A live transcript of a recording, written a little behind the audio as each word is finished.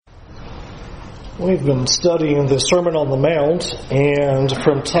We've been studying the Sermon on the Mount, and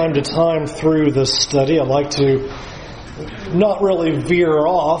from time to time through this study, I'd like to not really veer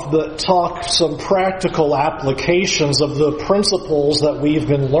off, but talk some practical applications of the principles that we've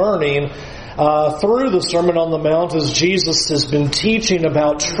been learning through the Sermon on the Mount as Jesus has been teaching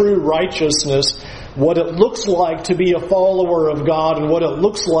about true righteousness, what it looks like to be a follower of God, and what it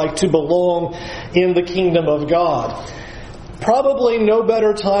looks like to belong in the kingdom of God. Probably no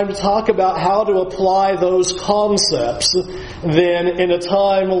better time to talk about how to apply those concepts than in a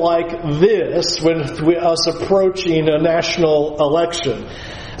time like this, when us approaching a national election.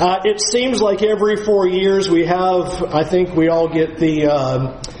 It seems like every 4 years we have, I think we all get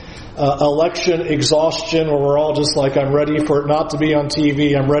the election exhaustion, where we're all just like, I'm ready for it not to be on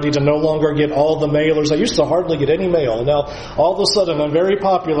TV. I'm ready to no longer get all the mailers. I used to hardly get any mail. Now, all of a sudden, I'm very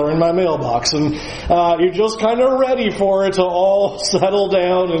popular in my mailbox. And you're just kind of ready for it to all settle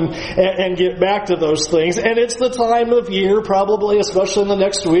down and get back to those things. And it's the time of year, probably, especially in the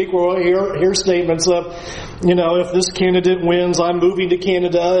next week, where we'll hear statements of, if this candidate wins, I'm moving to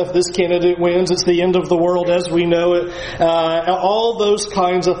Canada. If this candidate wins, it's the end of the world as we know it. All those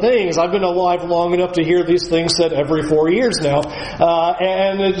kinds of things. I've been alive long enough to hear these things said every 4 years now.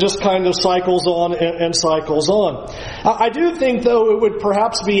 And it just kind of cycles on and cycles on. I do think, though, it would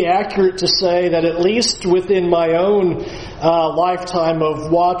perhaps be accurate to say that at least within my own lifetime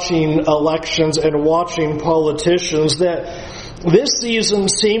of watching elections and watching politicians, that this season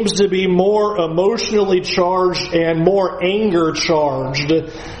seems to be more emotionally charged and more anger charged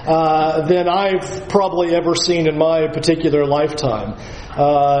than I've probably ever seen in my particular lifetime.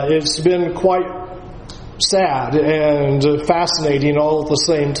 It's been quite sad and fascinating all at the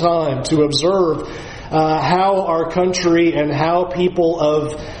same time to observe how our country and how people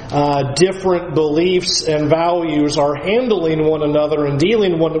of different beliefs and values are handling one another and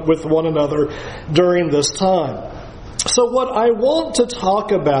dealing with one another during this time. So what I want to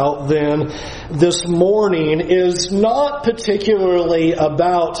talk about then this morning is not particularly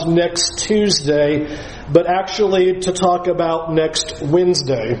about next Tuesday, but actually to talk about next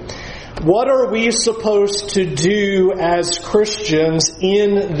Wednesday. What are we supposed to do as Christians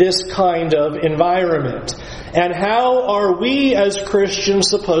in this kind of environment? And how are we as Christians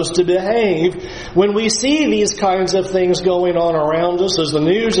supposed to behave when we see these kinds of things going on around us, as the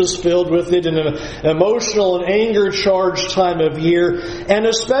news is filled with it in an emotional and anger-charged time of year? And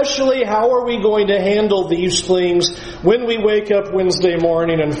especially, how are we going to handle these things when we wake up Wednesday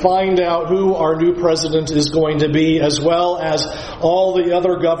morning and find out who our new president is going to be, as well as all the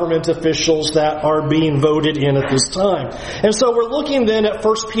other government officials that are being voted in at this time? And so we're looking then at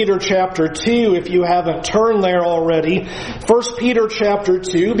 1 Peter chapter 2, if you haven't turned there already. 1 Peter chapter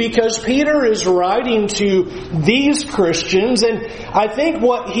 2, because Peter is writing to these Christians, and I think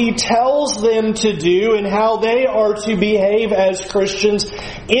what he tells them to do and how they are to behave as Christians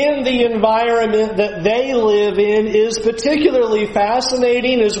in the environment that they live in is particularly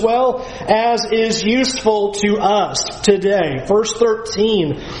fascinating, as well as is useful to us today. Verse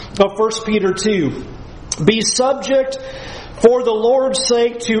 13 of 1 Peter 2. Be subject for the Lord's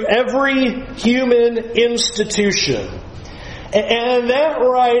sake to every human institution. And that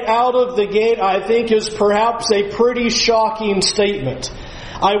right out of the gate, I think, is perhaps a pretty shocking statement.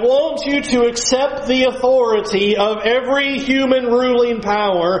 I want you to accept the authority of every human ruling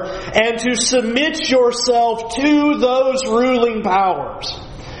power and to submit yourself to those ruling powers.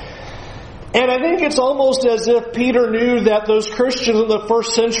 And I think it's almost as if Peter knew that those Christians in the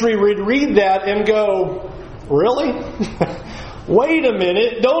first century would read that and go, really? Wait a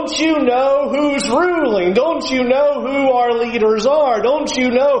minute, don't you know who's ruling? Don't you know who our leaders are? Don't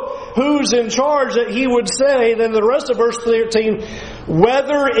you know who's in charge? That he would say, then the rest of verse 13,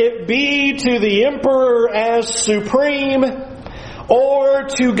 whether it be to the emperor as supreme, or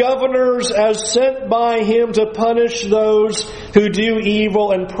to governors as sent by him to punish those who do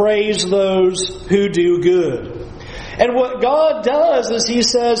evil and praise those who do good. And what God does is He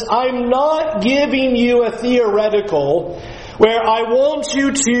says, I'm not giving you a theoretical where I want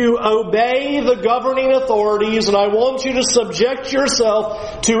you to obey the governing authorities and I want you to subject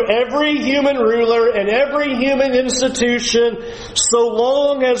yourself to every human ruler and every human institution, so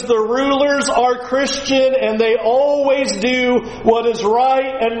long as the rulers are Christian and they always do what is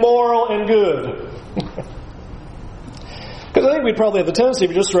right and moral and good. Because I think we'd probably have the tendency,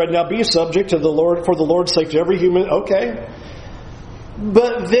 if you just read, now be subject to the Lord for the Lord's sake to every human. Okay.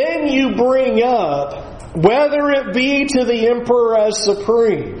 But then you bring up, whether it be to the emperor as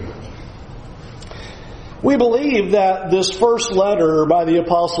supreme. We believe that this first letter by the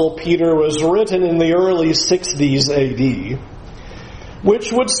Apostle Peter was written in the early 60s A.D.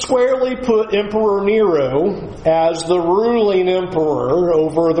 which would squarely put Emperor Nero as the ruling emperor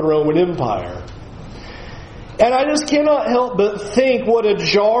over the Roman Empire. And I just cannot help but think what a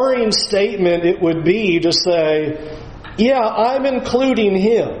jarring statement it would be to say, yeah, I'm including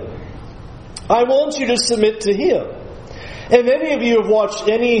him. I want you to submit to him. And many of you have watched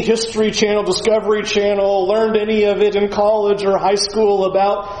any History Channel, Discovery Channel, learned any of it in college or high school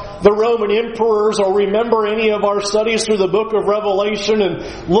about the Roman emperors, or remember any of our studies through the book of Revelation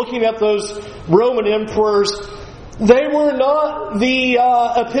and looking at those Roman emperors. They were not the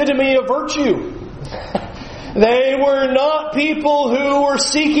epitome of virtue. They were not people who were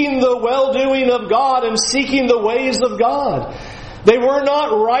seeking the well-doing of God and seeking the ways of God. They were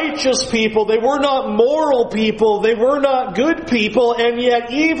not righteous people. They were not moral people. They were not good people. And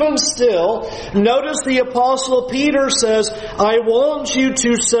yet, even still, notice the Apostle Peter says, I want you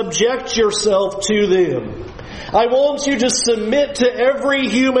to subject yourself to them. I want you to submit to every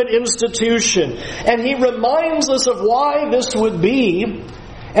human institution. And he reminds us of why this would be.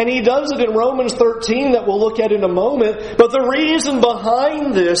 And he does it in Romans 13 that we'll look at in a moment. But the reason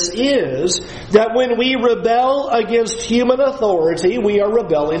behind this is that when we rebel against human authority, we are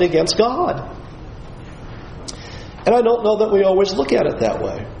rebelling against God. And I don't know that we always look at it that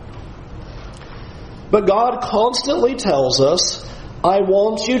way. But God constantly tells us, I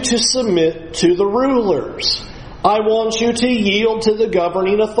want you to submit to the rulers. I want you to yield to the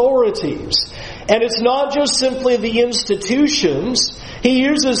governing authorities. And it's not just simply the institutions. He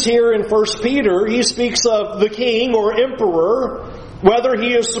uses here in 1 Peter, he speaks of the king or emperor, whether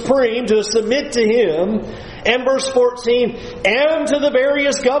he is supreme, to submit to him. And verse 14, and to the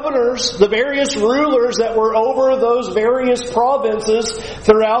various governors, the various rulers that were over those various provinces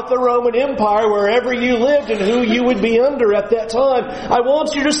throughout the Roman Empire, wherever you lived and who you would be under at that time. I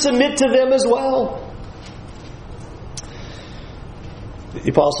want you to submit to them as well. The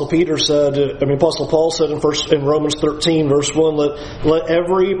Apostle Paul said in Romans 13, verse 1, let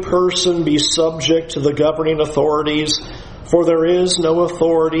every person be subject to the governing authorities, for there is no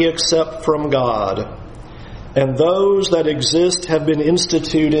authority except from God. And those that exist have been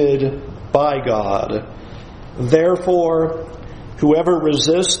instituted by God. Therefore, whoever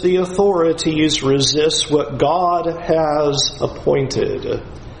resists the authorities resists what God has appointed.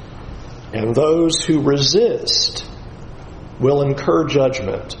 And those who resist will incur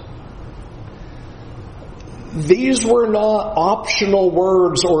judgment. These were not optional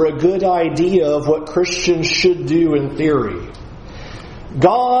words or a good idea of what Christians should do in theory.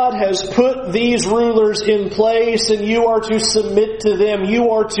 God has put these rulers in place, and you are to submit to them. You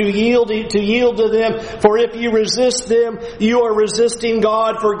are to yield to them. For if you resist them, you are resisting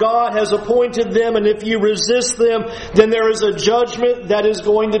God, for God has appointed them. And if you resist them, then there is a judgment that is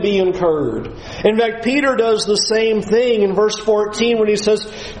going to be incurred. In fact, Peter does the same thing in verse 14 when he says,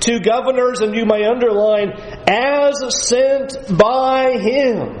 to governors, and you may underline, as sent by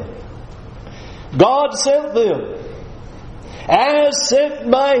him. God sent them. As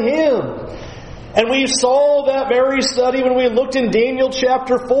sent by him. And we saw that very study when we looked in Daniel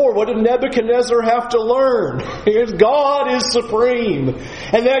chapter 4. What did Nebuchadnezzar have to learn? God is supreme.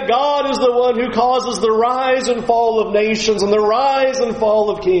 And that God is the one who causes the rise and fall of nations and the rise and fall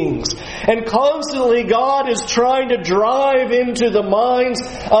of kings. And constantly God is trying to drive into the minds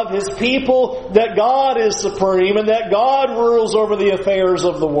of His people that God is supreme and that God rules over the affairs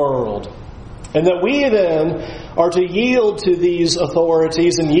of the world. And that we then are to yield to these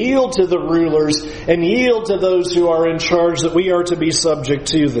authorities and yield to the rulers and yield to those who are in charge, that we are to be subject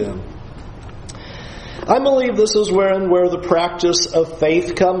to them. I believe this is where the practice of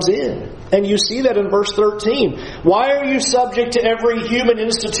faith comes in. And you see that in verse 13. Why are you subject to every human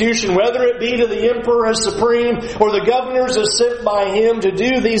institution, whether it be to the emperor as supreme or the governors as sent by him to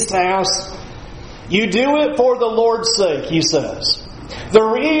do these tasks? You do it for the Lord's sake, he says. The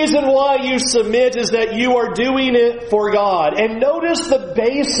reason why you submit is that you are doing it for God. And notice the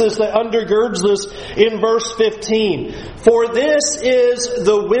basis that undergirds this in verse 15. For this is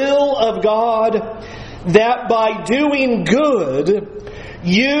the will of God, that by doing good,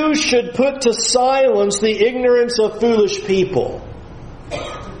 you should put to silence the ignorance of foolish people.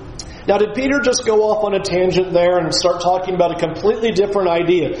 Now, did Peter just go off on a tangent there and start talking about a completely different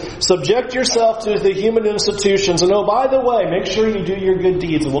idea? Subject yourself to the human institutions. And oh, by the way, make sure you do your good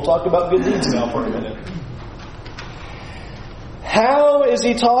deeds. And we'll talk about good deeds now for a minute. How is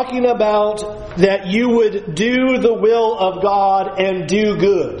he talking about that you would do the will of God and do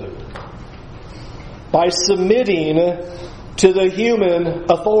good? By submitting to the human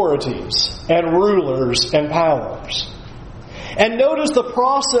authorities and rulers and powers. And notice the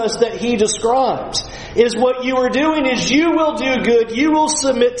process that he describes is what you are doing is you will do good, you will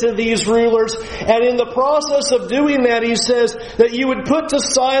submit to these rulers, and in the process of doing that, he says that you would put to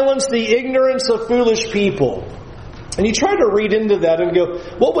silence the ignorance of foolish people. And you try to read into that and go,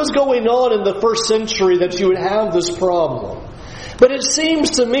 what was going on in the first century that you would have this problem? But it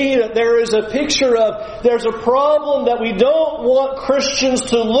seems to me that there is a picture of, there's a problem that we don't want Christians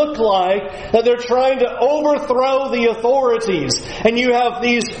to look like, that they're trying to overthrow the authorities. And you have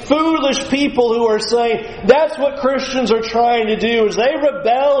these foolish people who are saying, that's what Christians are trying to do, is they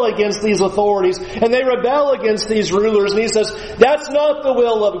rebel against these authorities, and they rebel against these rulers. And he says, that's not the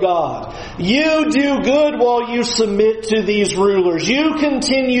will of God. You do good while you submit to these rulers. You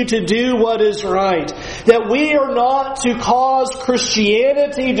continue to do what is right. That we are not to cause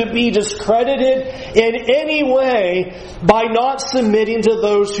Christianity to be discredited in any way by not submitting to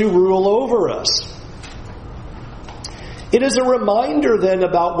those who rule over us. It is a reminder then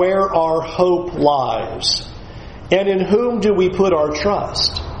about where our hope lies and in whom do we put our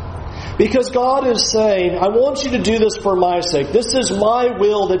trust. Because God is saying, I want you to do this for my sake. This is my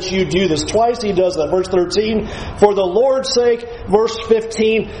will that you do this. Twice he does that. Verse 13, for the Lord's sake. Verse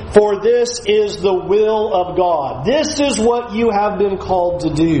 15, for this is the will of God. This is what you have been called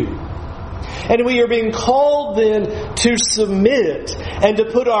to do. And we are being called then to submit and to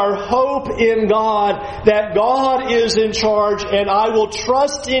put our hope in God, that God is in charge and I will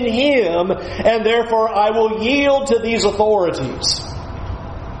trust in Him, and therefore I will yield to these authorities.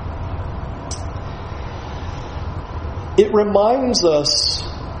 It reminds us,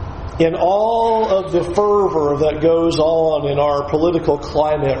 in all of the fervor that goes on in our political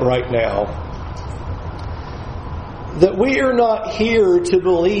climate right now, that we are not here to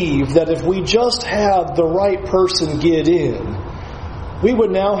believe that if we just had the right person get in, we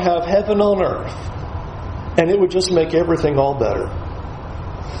would now have heaven on earth, and it would just make everything all better.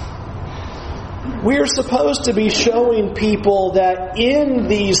 We are supposed to be showing people that in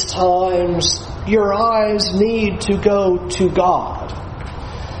these times, your eyes need to go to God.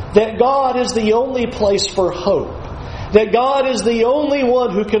 That God is the only place for hope. That God is the only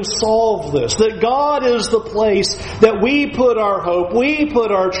one who can solve this. That God is the place that we put our hope, we put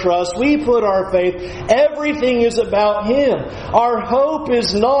our trust, we put our faith. Everything is about Him. Our hope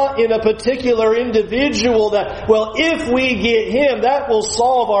is not in a particular individual that, well, if we get him, that will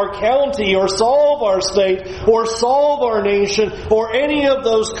solve our county or solve our state or solve our nation or any of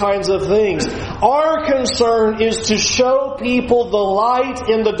those kinds of things. Our concern is to show people the light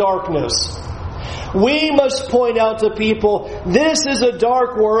in the darkness. We must point out to people, this is a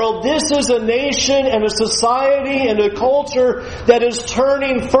dark world, this is a nation and a society and a culture that is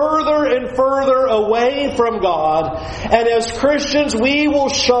turning further and further away from God. And as Christians, we will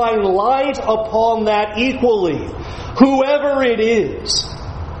shine light upon that equally, whoever it is.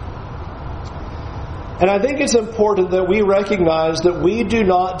 And I think it's important that we recognize that we do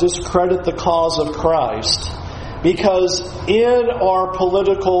not discredit the cause of Christ, because in our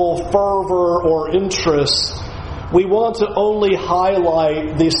political fervor or interest, we want to only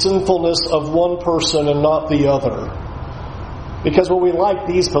highlight the sinfulness of one person and not the other. Because when we like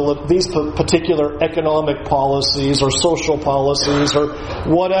these particular economic policies or social policies or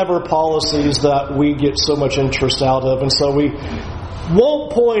whatever policies that we get so much interest out of, and so we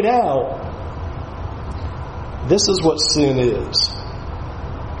won't point out, this is what sin is.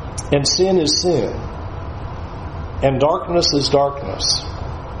 And sin is sin. And darkness is darkness,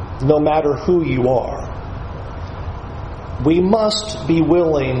 no matter who you are. We must be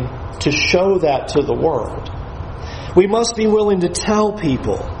willing to show that to the world. We must be willing to tell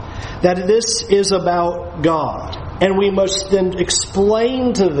people that this is about God. And we must then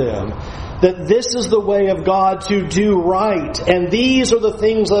explain to them that this is the way of God to do right. And these are the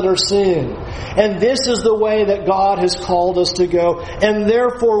things that are sin. And this is the way that God has called us to go. And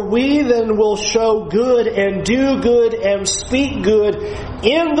therefore we then will show good and do good and speak good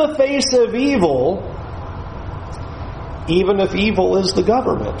in the face of evil, even if evil is the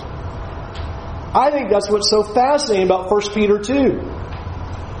government. I think that's what's so fascinating about 1 Peter 2.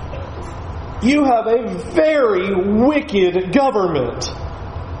 You have a very wicked government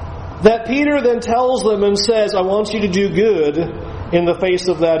that Peter then tells them and says, I want you to do good in the face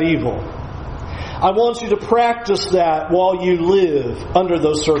of that evil. I want you to practice that while you live under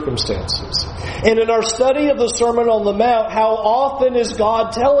those circumstances. And in our study of the Sermon on the Mount, how often is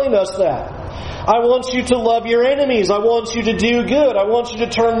God telling us that? I want you to love your enemies. I want you to do good. I want you to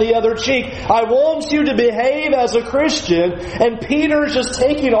turn the other cheek. I want you to behave as a Christian. And Peter's just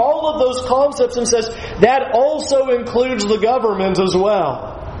taking all of those concepts and says, that also includes the government as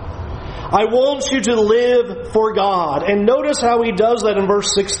well. I want you to live for God. And notice how he does that in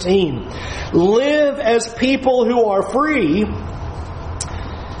verse 16. Live as people who are free,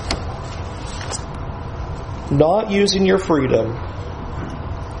 not using your freedom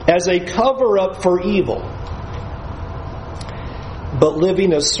as a cover-up for evil, but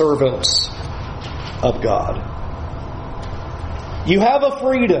living as servants of God. You have a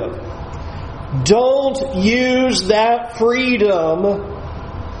freedom. Don't use that freedom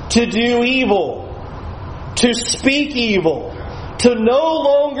to do evil, to speak evil, to no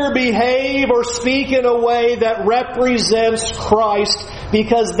longer behave or speak in a way that represents Christ,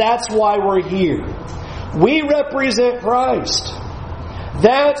 because that's why we're here. We represent Christ.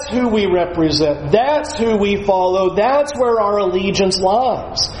 That's who we represent. That's who we follow. That's where our allegiance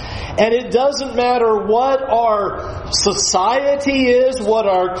lies. And it doesn't matter what our society is, what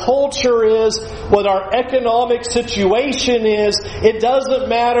our culture is, what our economic situation is. It doesn't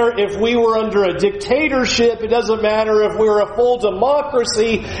matter if we were under a dictatorship. It doesn't matter if we're a full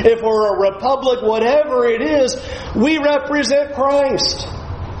democracy, if we're a republic, whatever it is. We represent Christ.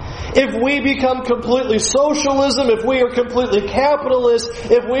 If we become completely socialism, if we are completely capitalist,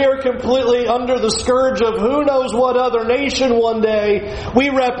 if we are completely under the scourge of who knows what other nation one day,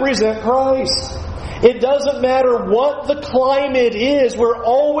 we represent Christ. It doesn't matter what the climate is, we're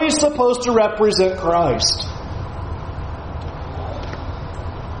always supposed to represent Christ.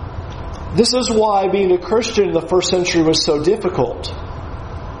 This is why being a Christian in the first century was so difficult.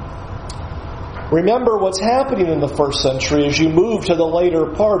 Remember what's happening in the first century as you move to the later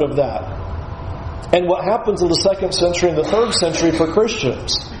part of that. And what happens in the second century and the third century for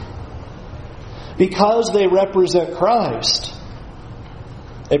Christians. Because they represent Christ,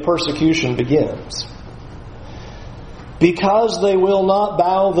 a persecution begins. Because they will not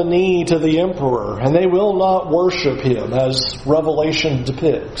bow the knee to the emperor, and they will not worship him, as Revelation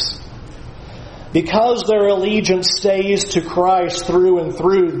depicts. Because their allegiance stays to Christ through and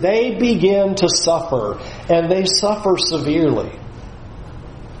through, they begin to suffer, and they suffer severely.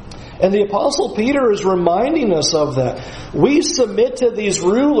 And the Apostle Peter is reminding us of that. We submit to these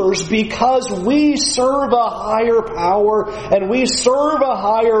rulers because we serve a higher power, and we serve a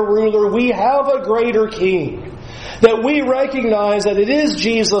higher ruler. We have a greater king. That we recognize that it is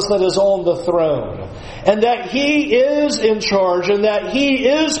Jesus that is on the throne. And that He is in charge. And that He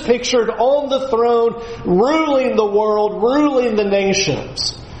is pictured on the throne, ruling the world, ruling the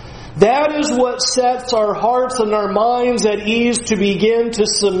nations. That is what sets our hearts and our minds at ease to begin to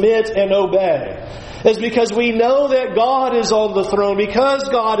submit and obey. Is because we know that God is on the throne, because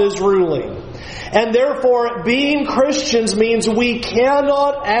God is ruling. And therefore, being Christians means we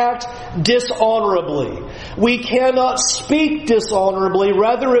cannot act dishonorably. We cannot speak dishonorably,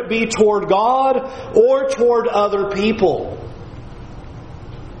 whether it be toward God or toward other people.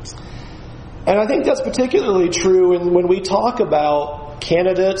 And I think that's particularly true when we talk about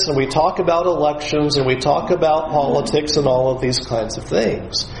candidates and we talk about elections and we talk about politics and all of these kinds of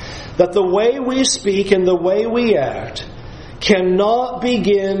things. That the way we speak and the way we act cannot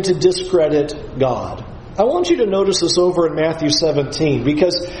begin to discredit God. I want you to notice this over in Matthew 17,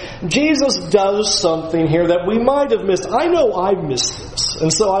 because Jesus does something here that we might have missed. I know I've missed this.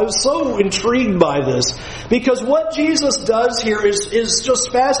 And so I was so intrigued by this, because what Jesus does here is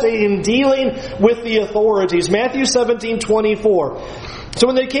just fascinating in dealing with the authorities. Matthew 17:24. So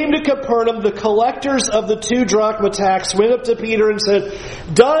when they came to Capernaum, the collectors of the 2 drachma tax went up to Peter and said,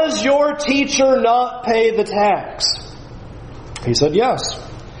 "Does your teacher not pay the tax?" He said, "Yes."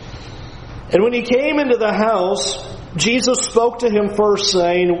 And when he came into the house, Jesus spoke to him first,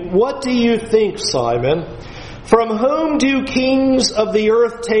 saying, "What do you think, Simon? From whom do kings of the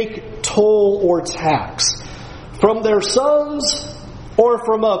earth take toll or tax? From their sons or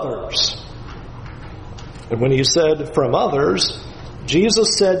from others?" And when he said, "From others,"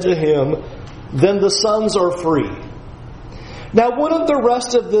 Jesus said to him, "Then the sons are free." Now wouldn't the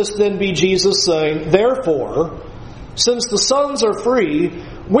rest of this then be Jesus saying, "Therefore, since the sons are free,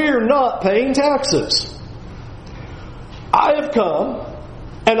 we're not paying taxes"? I have come,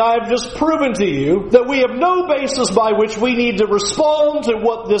 and I have just proven to you that we have no basis by which we need to respond to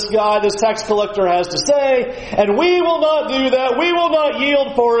what this tax collector has to say, and we will not do that. We will not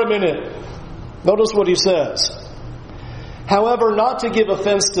yield for a minute. Notice what he says. However, not to give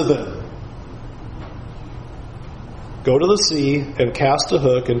offense to them, go to the sea and cast a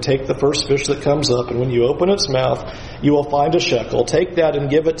hook and take the first fish that comes up, and when you open its mouth, you will find a shekel. Take that and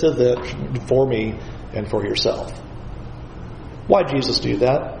give it to them for me and for yourself. Why did Jesus do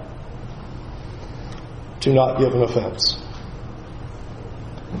that? To not give an offense.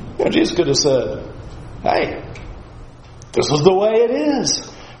 Jesus could have said, "Hey, this is the way it is.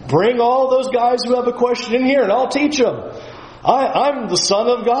 Bring all those guys who have a question in here and I'll teach them. I'm the Son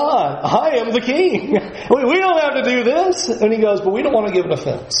of God. I am the King. We don't have to do this. And he goes, but we don't want to give an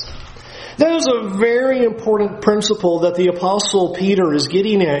offense. That is a very important principle that the Apostle Peter is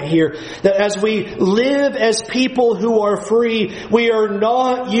getting at here. That as we live as people who are free, we are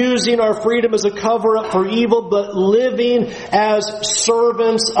not using our freedom as a cover-up for evil, but living as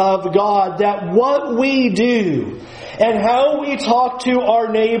servants of God. That what we do and how we talk to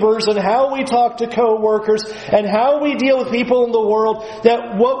our neighbors and how we talk to co-workers and how we deal with people in the world,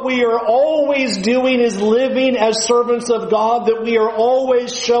 that what we are always doing is living as servants of God, that we are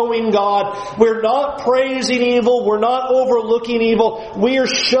always showing God. We're not praising evil. We're not overlooking evil. We are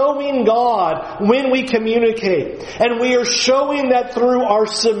showing God when we communicate. And we are showing that through our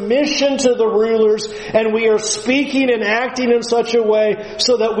submission to the rulers, and we are speaking and acting in such a way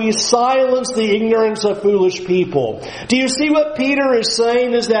so that we silence the ignorance of foolish people. Do you see what Peter is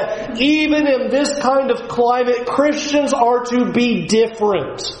saying? Is that even in this kind of climate, Christians are to be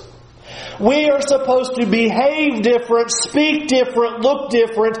different. We are supposed to behave different, speak different, look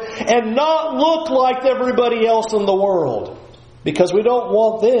different, and not look like everybody else in the world. Because we don't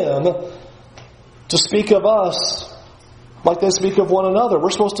want them to speak of us like they speak of one another.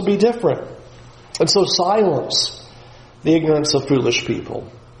 We're supposed to be different. And so silence the ignorance of foolish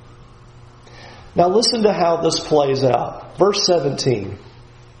people. Now listen to how this plays out. Verse 17.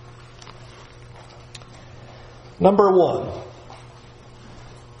 Number 1.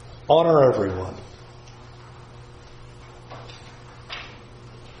 Honor everyone.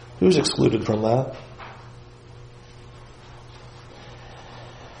 Who's excluded from that?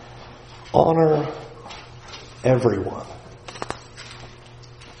 Honor everyone.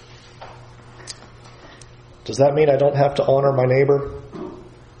 Does that mean I don't have to honor my neighbor?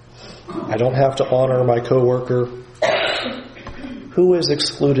 I don't have to honor my coworker? Who is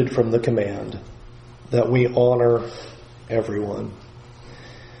excluded from the command that we honor everyone?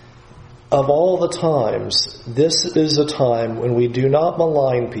 Of all the times, this is a time when we do not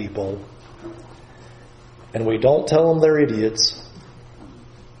malign people and we don't tell them they're idiots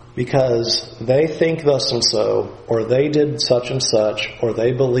because they think thus and so, or they did such and such, or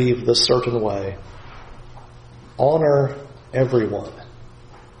they believe this certain way. Honor everyone.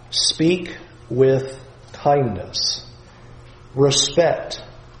 Speak with kindness. Respect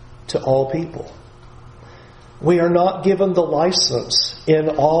to all people. We are not given the license in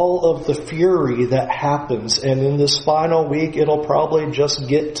all of the fury that happens. And in this final week, it'll probably just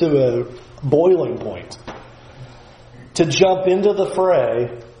get to a boiling point. To jump into the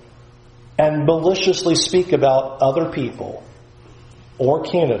fray and maliciously speak about other people, or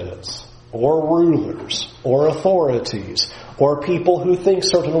candidates, or rulers, or authorities, or people who think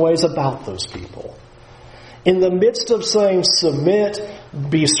certain ways about those people. In the midst of saying submit,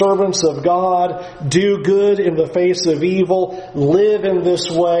 be servants of God, do good in the face of evil, live in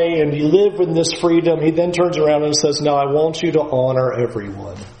this way, and you live in this freedom, he then turns around and says, now I want you to honor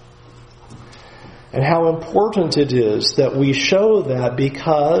everyone. And how important it is that we show that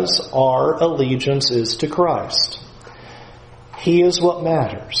because our allegiance is to Christ. He is what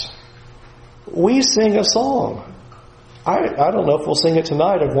matters. We sing a song. I don't know if we'll sing it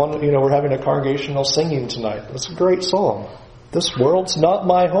tonight. We're having a congregational singing tonight. It's a great song. This world's not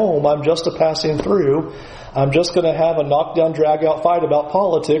my home. I'm just a passing through. I'm just going to have a knockdown, drag-out fight about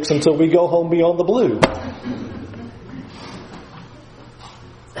politics until we go home beyond the blue.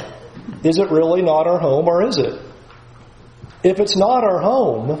 Is it really not our home, or is it? If it's not our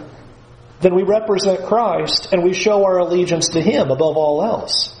home, then we represent Christ and we show our allegiance to Him above all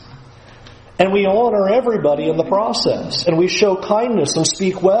else. And we honor everybody in the process. And we show kindness and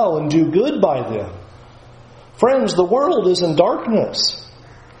speak well and do good by them. Friends, the world is in darkness.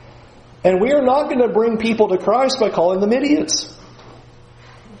 And we are not going to bring people to Christ by calling them idiots.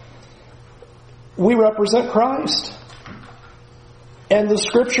 We represent Christ. And the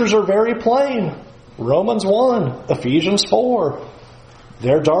Scriptures are very plain. Romans 1, Ephesians 4.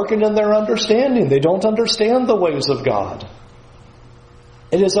 They're darkened in their understanding. They don't understand the ways of God.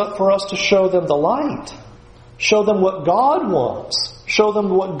 It is up for us to show them the light. Show them what God wants. Show them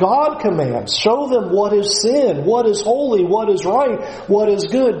what God commands. Show them what is sin, what is holy, what is right, what is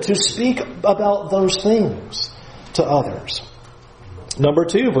good. To speak about those things to others. Number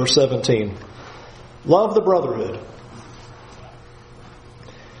 2, verse 17. Love the brotherhood.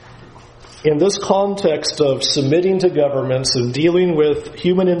 In this context of submitting to governments and dealing with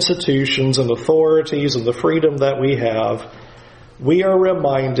human institutions and authorities and the freedom that we have, we are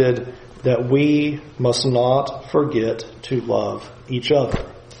reminded that we must not forget to love each other.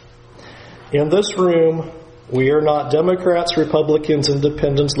 In this room, We are not Democrats, Republicans,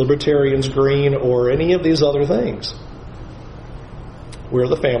 Independents, Libertarians, Green, or any of these other things. We're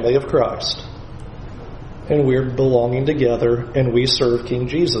the family of Christ. And we're belonging together, and we serve King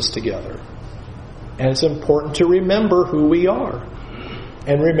Jesus together. And it's important to remember who we are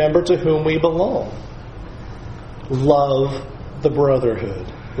and remember to whom we belong. Love the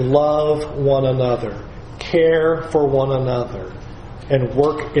brotherhood. Love one another. Care for one another. And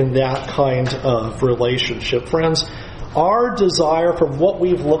work in that kind of relationship. Friends, our desire, from what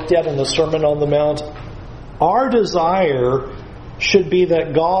we've looked at in the Sermon on the Mount, our desire should be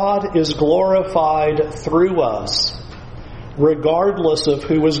that God is glorified through us, regardless of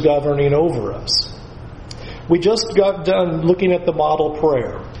who is governing over us. We just got done looking at the model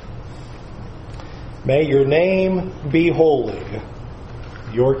prayer. May your name be holy.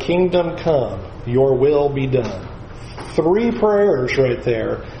 Your kingdom come. Your will be done. 3 prayers right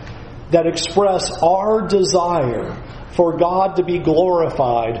there that express our desire for God to be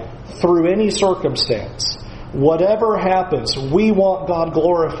glorified through any circumstance. Whatever happens, we want God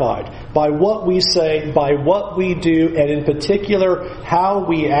glorified by what we say, by what we do, and in particular, how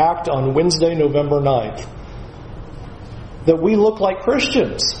we act on Wednesday, November 9th. That we look like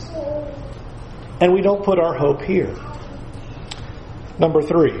Christians. And we don't put our hope here. Number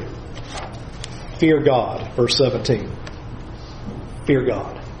 3, fear God, verse 17. Fear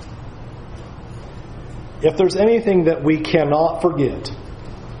God. If there's anything that we cannot forget,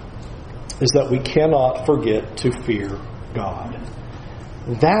 is that we cannot forget to fear God.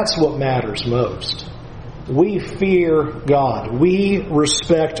 That's what matters most. We fear God. We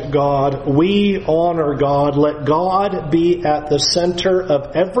respect God. We honor God. Let God be at the center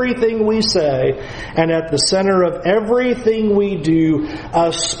of everything we say and at the center of everything we do,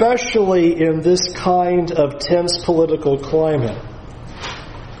 especially in this kind of tense political climate.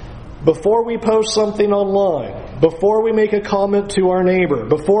 Before we post something online, before we make a comment to our neighbor,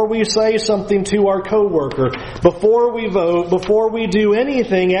 before we say something to our coworker, before we vote, before we do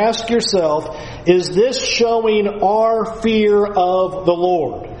anything, ask yourself, is this showing our fear of the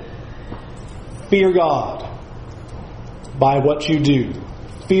Lord? Fear God by what you do.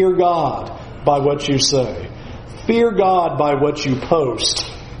 Fear God by what you say. Fear God by what you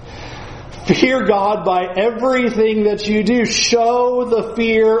post. Fear God by everything that you do. Show the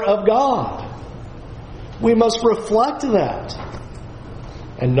fear of God. We must reflect that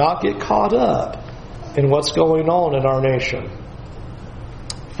and not get caught up in what's going on in our nation.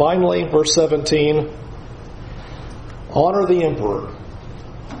 Finally, verse 17, honor the emperor.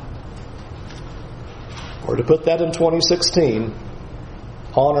 Or to put that in 2016,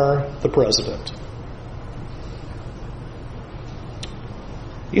 honor the president.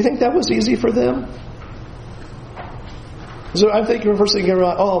 You think that was easy for them? So I'm thinking, first thinking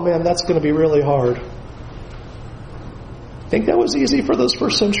about, oh man, that's going to be really hard. Think that was easy for those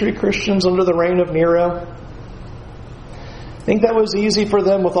first century Christians under the reign of Nero? Think that was easy for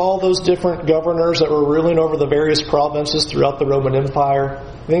them with all those different governors that were ruling over the various provinces throughout the Roman Empire?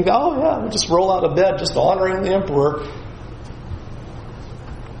 You think, oh yeah, we'll just roll out of bed just honoring the emperor.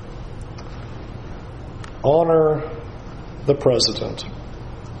 Honor the president.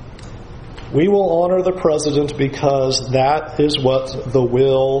 We will honor the president because that is what the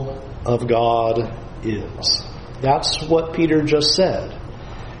will of God is. That's what Peter just said.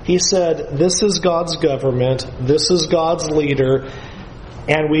 He said, this is God's government, this is God's leader,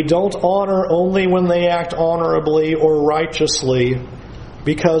 and we don't honor only when they act honorably or righteously,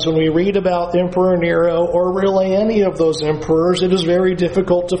 because when we read about Emperor Nero, or really any of those emperors, it is very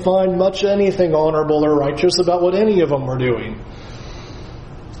difficult to find much anything honorable or righteous about what any of them were doing.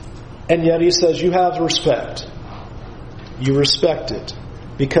 And yet he says, you have respect. You respect it.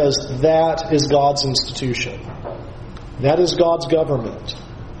 Because that is God's institution. That is God's government.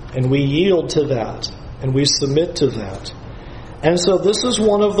 And we yield to that. And we submit to that. And so this is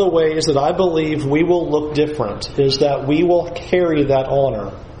one of the ways that I believe we will look different, is that we will carry that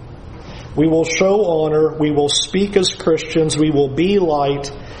honor. We will show honor. We will speak as Christians. We will be light.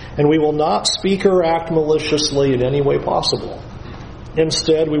 And we will not speak or act maliciously in any way possible.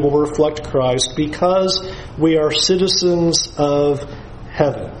 Instead, we will reflect Christ because we are citizens of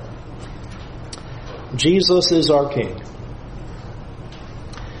heaven. Jesus is our King.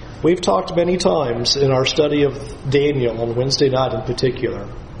 We've talked many times in our study of Daniel on Wednesday night in particular.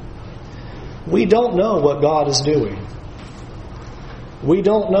 We don't know what God is doing. We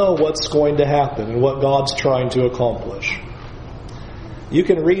don't know what's going to happen and what God's trying to accomplish. You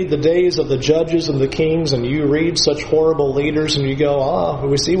can read the days of the judges and the kings, and you read such horrible leaders, and you go,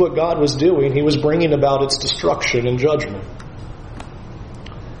 we see what God was doing. He was bringing about its destruction and judgment.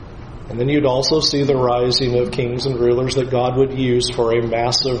 And then you'd also see the rising of kings and rulers that God would use for a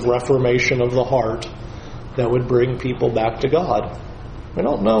massive reformation of the heart that would bring people back to God. We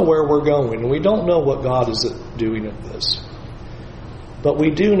don't know where we're going. We don't know what God is doing in this. But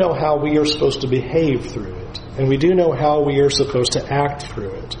we do know how we are supposed to behave through it. And we do know how we are supposed to act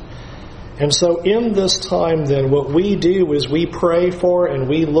through it. And so in this time then, what we do is we pray for and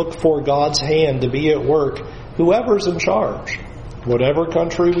we look for God's hand to be at work, whoever's in charge, whatever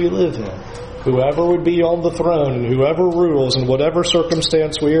country we live in, whoever would be on the throne, and whoever rules in whatever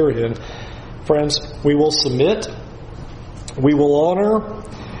circumstance we are in. Friends, we will submit, we will honor,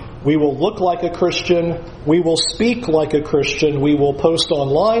 we will look like a Christian, we will speak like a Christian, we will post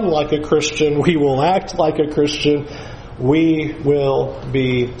online like a Christian, we will act like a Christian, we will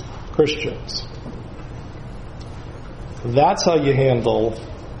be Christians. That's how you handle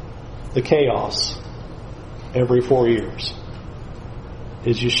the chaos every 4 years.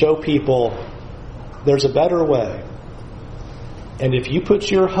 Is you show people there's a better way. And if you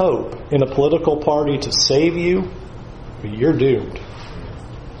put your hope in a political party to save you, you're doomed.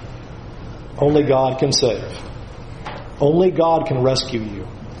 Only God can save. Only God can rescue you.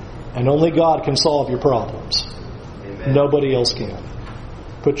 And only God can solve your problems. Amen. Nobody else can.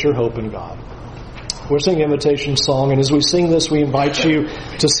 Put your hope in God. We're singing an invitation song, and as we sing this, we invite you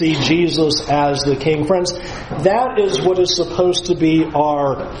to see Jesus as the King. Friends, that is what is supposed to be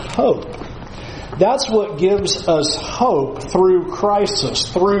our hope. That's what gives us hope through crisis,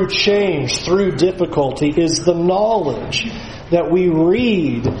 through change, through difficulty, is the knowledge that we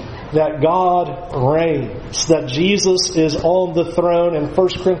read that God reigns, that Jesus is on the throne, and 1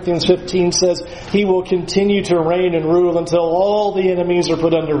 Corinthians 15 says He will continue to reign and rule until all the enemies are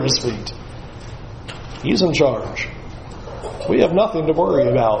put under His feet. He's in charge. We have nothing to worry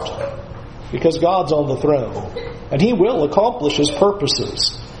about because God's on the throne, and He will accomplish His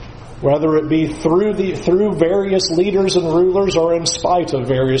purposes, whether it be through various leaders and rulers or in spite of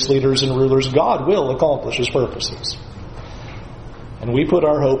various leaders and rulers. God will accomplish His purposes. And we put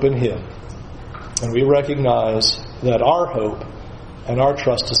our hope in Him. And we recognize that our hope and our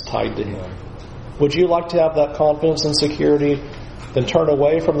trust is tied to Him. Would you like to have that confidence and security? Then turn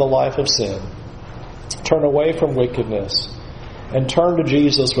away from the life of sin. Turn away from wickedness. And turn to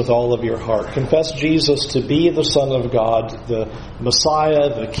Jesus with all of your heart. Confess Jesus to be the Son of God, the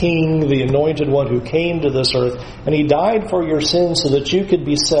Messiah, the King, the Anointed One who came to this earth. And He died for your sins so that you could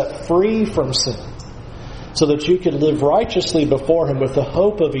be set free from sin. So that you could live righteously before Him with the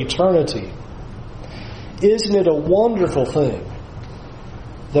hope of eternity. Isn't it a wonderful thing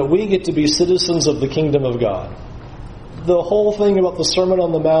that we get to be citizens of the kingdom of God? The whole thing about the Sermon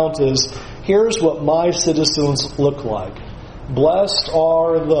on the Mount is, here's what my citizens look like. Blessed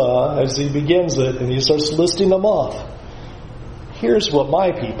are the, as He begins it, and He starts listing them off. Here's what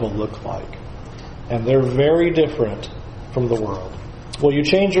my people look like. And they're very different from the world. Will you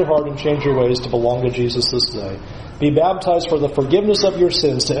change your heart and change your ways to belong to Jesus this day? Be baptized for the forgiveness of your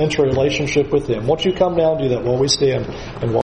sins to enter a relationship with Him. Won't you come now and do that while we stand and